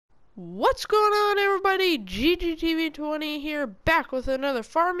What's going on, everybody? GGTV20 here, back with another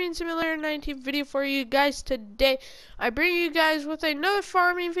Farming Simulator 19 video for you guys today. I bring you guys with another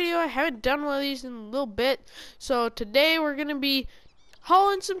farming video. I haven't done one of these in a little bit. So today we're going to be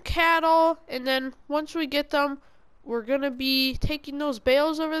hauling some cattle, and then once we get them, we're going to be taking those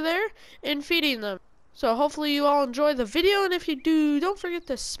bales over there and feeding them. So hopefully you all enjoy the video, and if you do, don't forget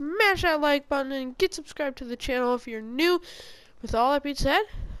to smash that like button and get subscribed to the channel if you're new. With all that being said,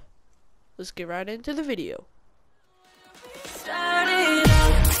 let's get right into the video.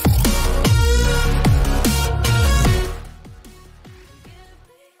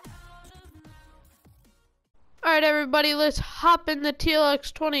 Alright everybody, let's hop in the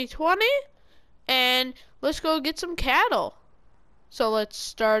TLX 2020 and let's go get some cattle. So let's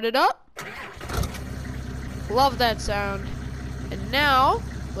start it up. Love that sound. And now,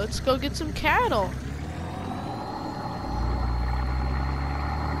 let's go get some cattle.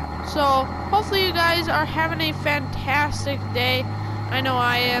 So, hopefully you guys are having a fantastic day. I know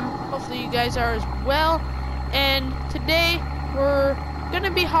I am. Hopefully you guys are as well. And today, we're going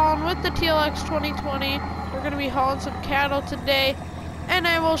to be hauling with the TLX 2020. We're going to be hauling some cattle today. And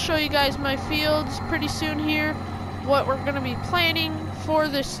I will show you guys my fields pretty soon here. What we're going to be planning for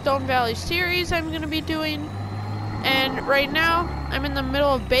this Stone Valley series I'm going to be doing. And right now, I'm in the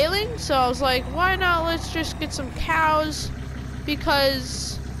middle of baling. So I was like, why not? Let's just get some cows.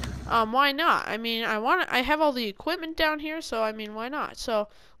 Because... why not? I mean, I have all the equipment down here, so I mean, why not? So,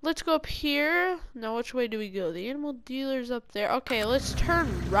 let's go up here. Now, which way do we go? The animal dealer's up there. Okay, let's turn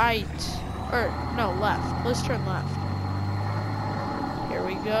right. Or, no, left. Let's turn left. Here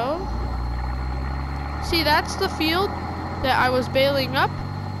we go. See, that's the field that I was baling up,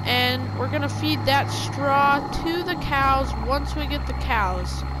 and we're gonna feed that straw to the cows once we get the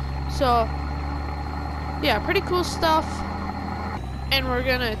cows. So, yeah, pretty cool stuff. And we're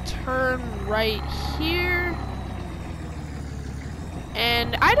gonna turn right here.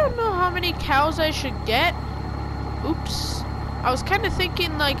 And I don't know how many cows I should get. Oops. I was kind of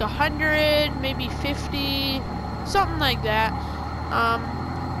thinking like 100, maybe 50, something like that.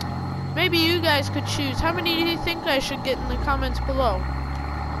 Maybe you guys could choose. How many do you think I should get in the comments below?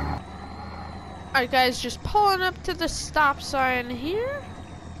 Alright guys, just pulling up to the stop sign here.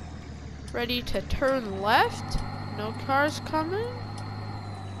 Ready to turn left. No cars coming.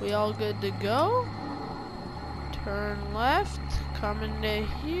 We all good to go? Turn left, coming to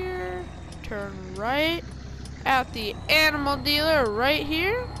here, turn right, at the animal dealer right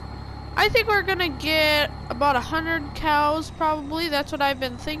here. I think we're gonna get about 100 cows probably, that's what I've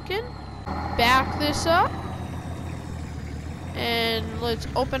been thinking. Back this up, and let's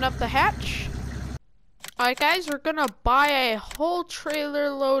open up the hatch. Alright guys, we're gonna buy a whole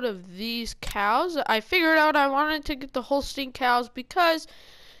trailer load of these cows. I figured out I wanted to get the Holstein cows because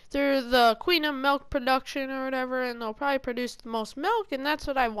they're the queen of milk production or whatever, and they'll probably produce the most milk, and that's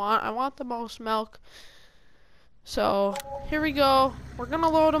what I want. I want the most milk. So, here we go. We're gonna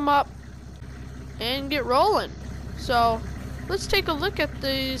load them up and get rolling. So, let's take a look at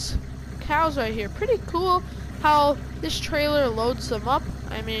these cows right here. Pretty cool how this trailer loads them up.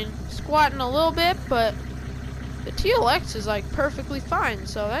 I mean, squatting a little bit, but the TLX is like perfectly fine,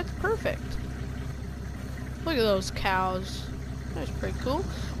 so that's perfect. Look at those cows. That's pretty cool.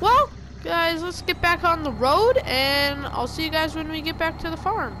 Well, guys, let's get back on the road, and I'll see you guys when we get back to the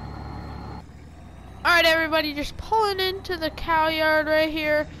farm. Alright, everybody, just pulling into the cow yard right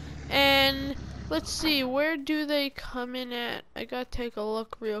here, and let's see, where do they come in at? I gotta take a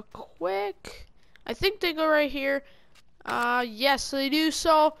look real quick. I think they go right here. Yes, they do,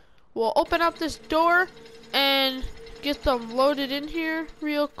 so we'll open up this door and get them loaded in here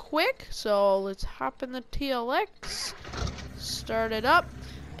real quick. So let's hop in the TLX. Start it up,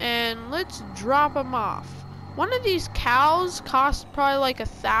 and let's drop them off. One of these cows cost probably like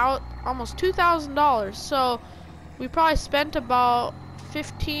almost $2,000, so we probably spent about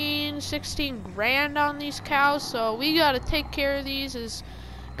 16 grand on these cows, so we gotta take care of these as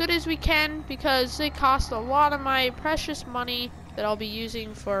good as we can because they cost a lot of my precious money that I'll be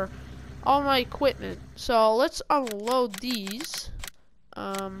using for all my equipment. So let's unload these,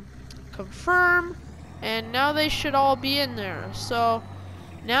 confirm. And now they should all be in there. So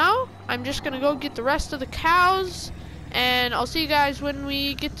now I'm just gonna go get the rest of the cows, and I'll see you guys when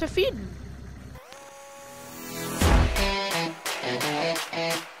we get to feeding.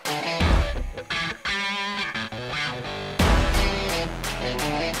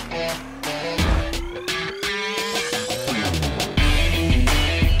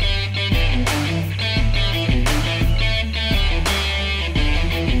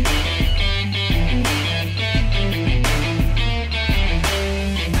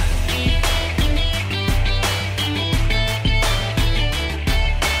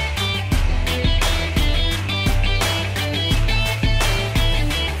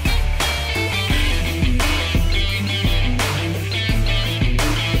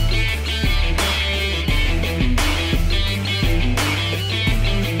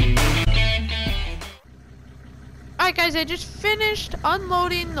 I just finished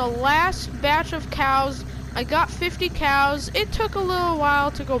unloading the last batch of cows. I got 50 cows. It took a little while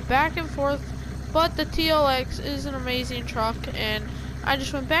to go back and forth, but the TLX is an amazing truck, and I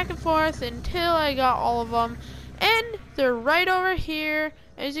just went back and forth until I got all of them. And they're right over here.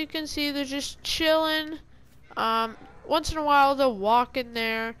 As you can see, they're just chilling. Once in a while they'll walk in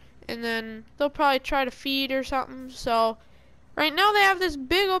there, and then they'll probably try to feed or something. So right now they have this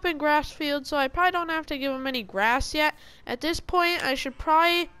big open grass field, so I probably don't have to give them any grass yet. At this point, I should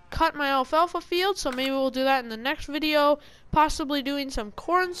probably cut my alfalfa field, so maybe we'll do that in the next video. Possibly doing some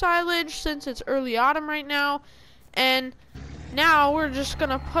corn silage since it's early autumn right now. And now we're just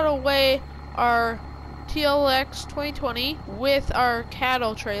gonna put away our TLX 2020 with our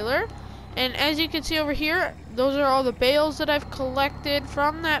cattle trailer. And as you can see over here, those are all the bales that I've collected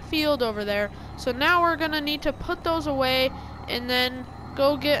from that field over there. So now we're gonna need to put those away and then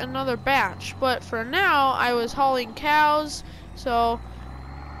go get another batch. But for now, I was hauling cows, so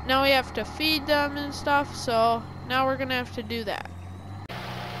now we have to feed them and stuff, so now we're gonna have to do that.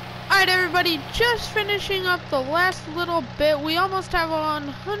 Alright everybody, just finishing up the last little bit. We almost have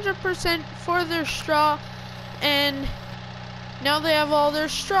 100% for their straw, and now they have all their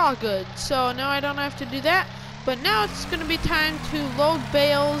straw goods, so now I don't have to do that. But now it's going to be time to load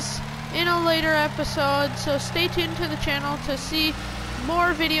bales in a later episode, so stay tuned to the channel to see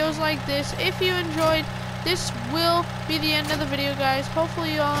more videos like this. If you enjoyed, this will be the end of the video, guys.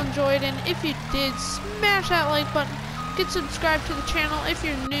 Hopefully you all enjoyed, and if you did, smash that like button. Get subscribed to the channel if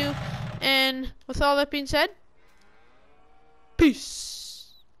you're new, and with all that being said, peace.